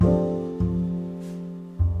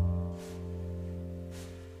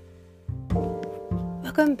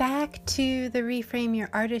Welcome back to the Reframe Your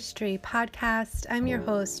Artistry podcast. I'm your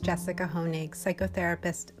host, Jessica Honig,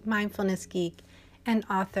 psychotherapist, mindfulness geek, and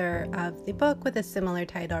author of the book with a similar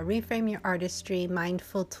title, Reframe Your Artistry,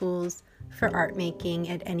 Mindful Tools for Art Making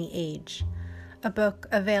at Any Age. A book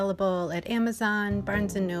available at Amazon,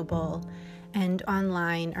 Barnes & Noble, and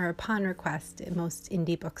online or upon request at most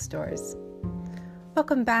indie bookstores.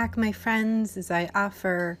 Welcome back, my friends, as I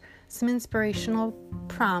offer some inspirational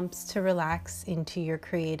prompts to relax into your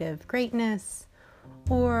creative greatness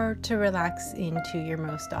or to relax into your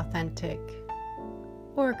most authentic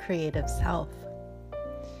or creative self.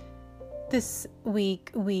 This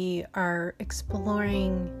week we are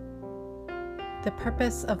exploring the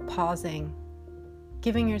purpose of pausing,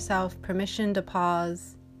 giving yourself permission to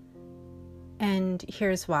pause, and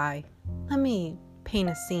here's why. Let me paint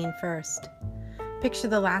a scene first. Picture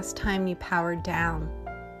the last time you powered down.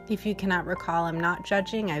 If you cannot recall, I'm not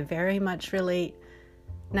judging. I very much relate.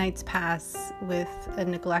 Nights pass with a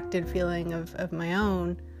neglected feeling of my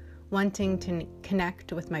own, wanting to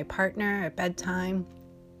connect with my partner at bedtime,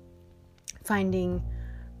 finding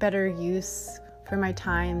better use for my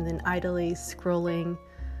time than idly scrolling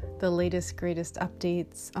the latest, greatest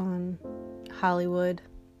updates on Hollywood.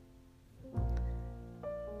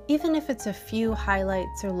 Even if it's a few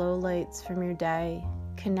highlights or lowlights from your day,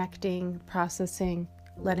 connecting, processing,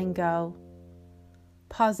 letting go,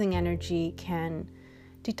 pausing energy can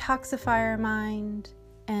detoxify our mind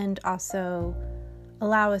and also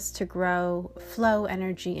allow us to grow flow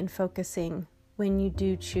energy and focusing when you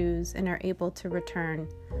do choose and are able to return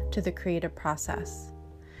to the creative process.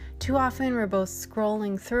 Too often we're both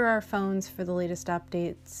scrolling through our phones for the latest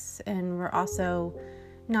updates, and we're also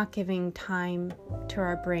not giving time to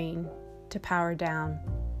our brain to power down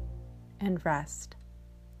and rest.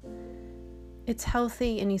 It's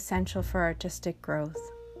healthy and essential for artistic growth.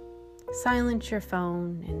 Silence your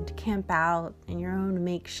phone and camp out in your own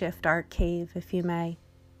makeshift art cave, if you may.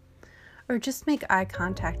 Or just make eye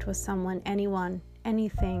contact with someone, anyone,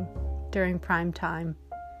 anything during prime time.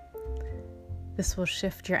 This will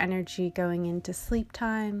shift your energy going into sleep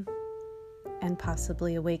time and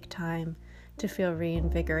possibly awake time to feel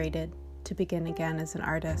reinvigorated to begin again as an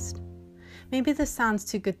artist. Maybe this sounds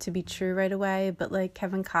too good to be true right away, but like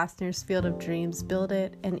Kevin Costner's Field of Dreams, build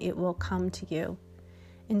it and it will come to you.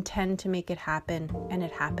 Intend to make it happen, and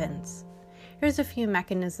it happens. Here's a few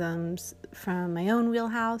mechanisms from my own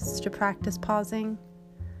wheelhouse to practice pausing.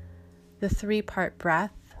 The 3-part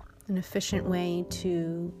breath, an efficient way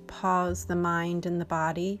to pause the mind and the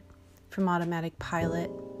body from automatic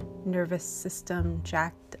pilot, nervous system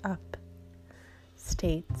jacked up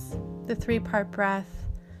states. The 3-part breath,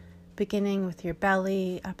 beginning with your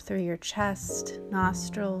belly, up through your chest,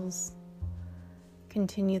 nostrils.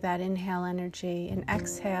 Continue that inhale energy and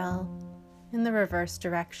exhale in the reverse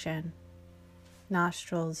direction.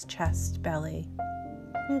 Nostrils, chest, belly.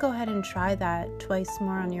 And go ahead and try that twice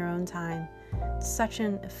more on your own time. It's such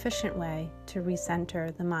an efficient way to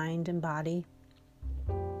recenter the mind and body.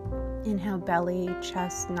 Inhale, belly,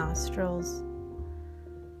 chest, nostrils.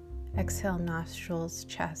 Exhale, nostrils,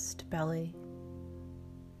 chest, belly.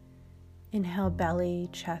 Inhale, belly,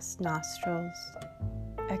 chest, nostrils.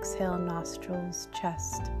 Exhale, nostrils,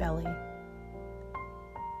 chest, belly.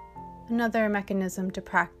 Another mechanism to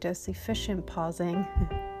practice efficient pausing.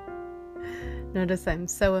 Notice I'm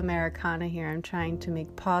so Americana here. I'm trying to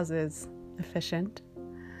make pauses efficient.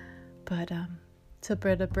 But to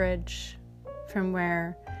build a bridge from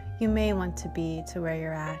where you may want to be to where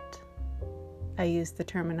you're at, I use the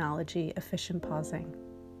terminology efficient pausing.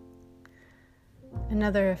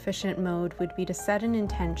 Another efficient mode would be to set an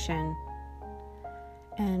intention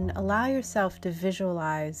and allow yourself to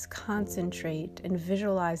visualize, concentrate, and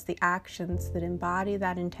visualize the actions that embody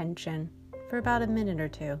that intention for about a minute or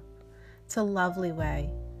two. It's a lovely way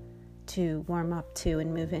to warm up to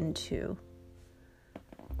and move into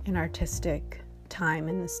an artistic time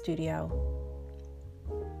in the studio.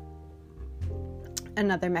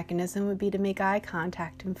 Another mechanism would be to make eye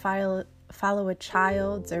contact and follow a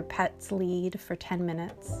child's or pet's lead for 10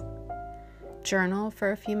 minutes. Journal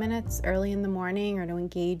for a few minutes early in the morning or to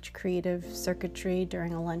engage creative circuitry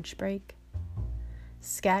during a lunch break.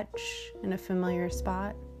 Sketch in a familiar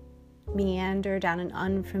spot. Meander down an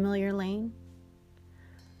unfamiliar lane.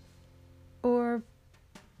 Or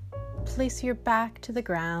place your back to the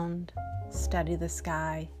ground. Study the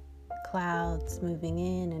sky. Clouds moving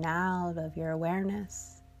in and out of your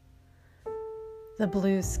awareness. The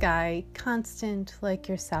blue sky, constant like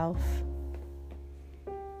yourself.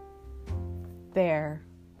 There,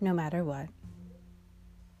 no matter what.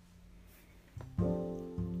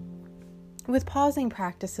 With pausing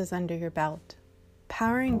practices under your belt,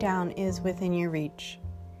 powering down is within your reach.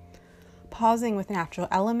 Pausing with natural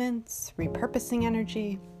elements, repurposing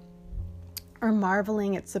energy, or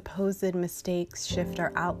marveling at supposed mistakes shift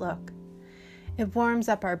our outlook. It warms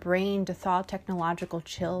up our brain to thaw technological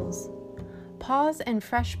chills. Pause and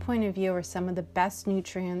fresh point of view are some of the best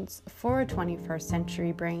nutrients for a 21st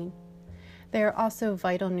century brain. They are also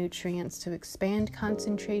vital nutrients to expand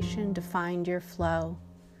concentration, to find your flow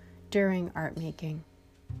during art making.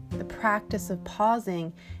 The practice of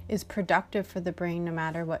pausing is productive for the brain no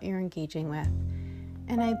matter what you're engaging with.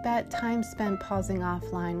 And I bet time spent pausing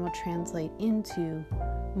offline will translate into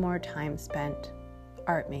more time spent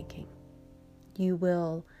art making. You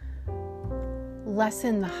will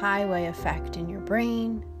lessen the highway effect in your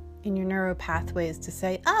brain, in your neural pathways to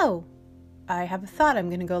say, oh, I have a thought, I'm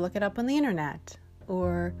going to go look it up on the internet.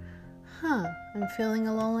 Or, I'm feeling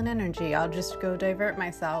a lull in energy, I'll just go divert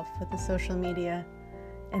myself with the social media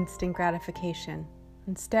instant gratification.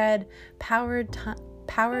 Instead, powered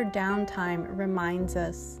downtime reminds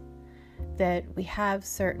us that we have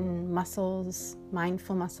certain muscles,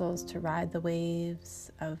 mindful muscles, to ride the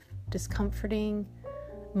waves of discomforting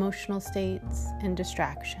emotional states and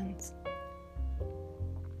distractions.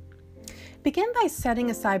 Begin by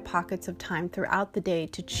setting aside pockets of time throughout the day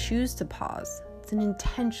to choose to pause. It's an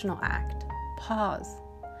intentional act. Pause.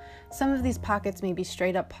 Some of these pockets may be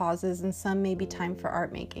straight up pauses and some may be time for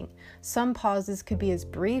art making. Some pauses could be as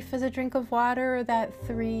brief as a drink of water or that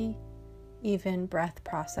 3 even breath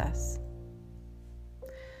process.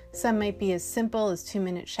 Some might be as simple as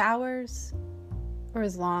 2-minute showers or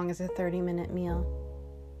as long as a 30-minute meal.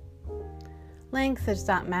 Length does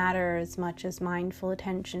not matter as much as mindful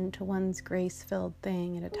attention to one's grace-filled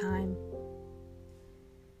thing at a time.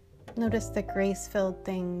 Notice the grace-filled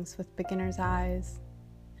things with beginner's eyes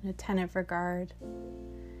and attentive regard.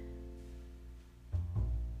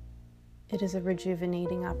 It is a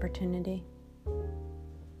rejuvenating opportunity.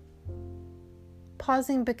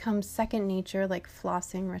 Pausing becomes second nature like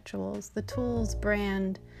flossing rituals. The tool's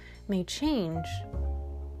brand may change,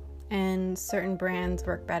 and certain brands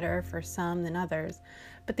work better for some than others,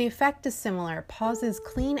 but the effect is similar. Pauses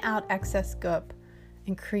clean out excess goop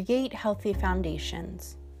and create healthy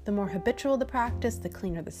foundations. The more habitual the practice, the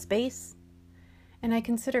cleaner the space. And I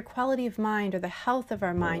consider quality of mind, or the health of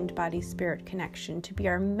our mind-body-spirit connection, to be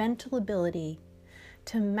our mental ability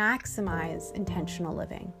to maximize intentional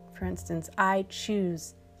living. For instance, I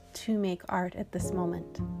choose to make art at this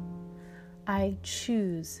moment. I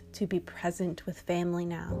choose to be present with family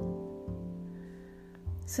now.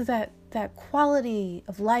 So that quality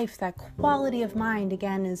of life, that quality of mind,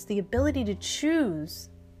 again, is the ability to choose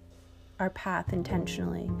our path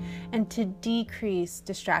intentionally and to decrease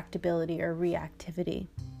distractibility or reactivity.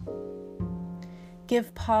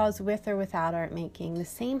 Give pause with or without art making the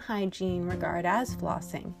same hygiene regard as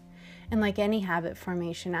flossing. And like any habit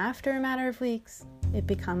formation, after a matter of weeks, it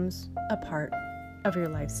becomes a part of your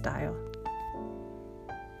lifestyle.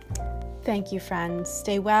 Thank you, friends.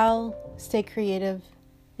 Stay well, stay creative,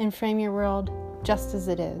 and frame your world just as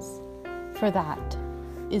it is, for that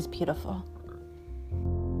is beautiful.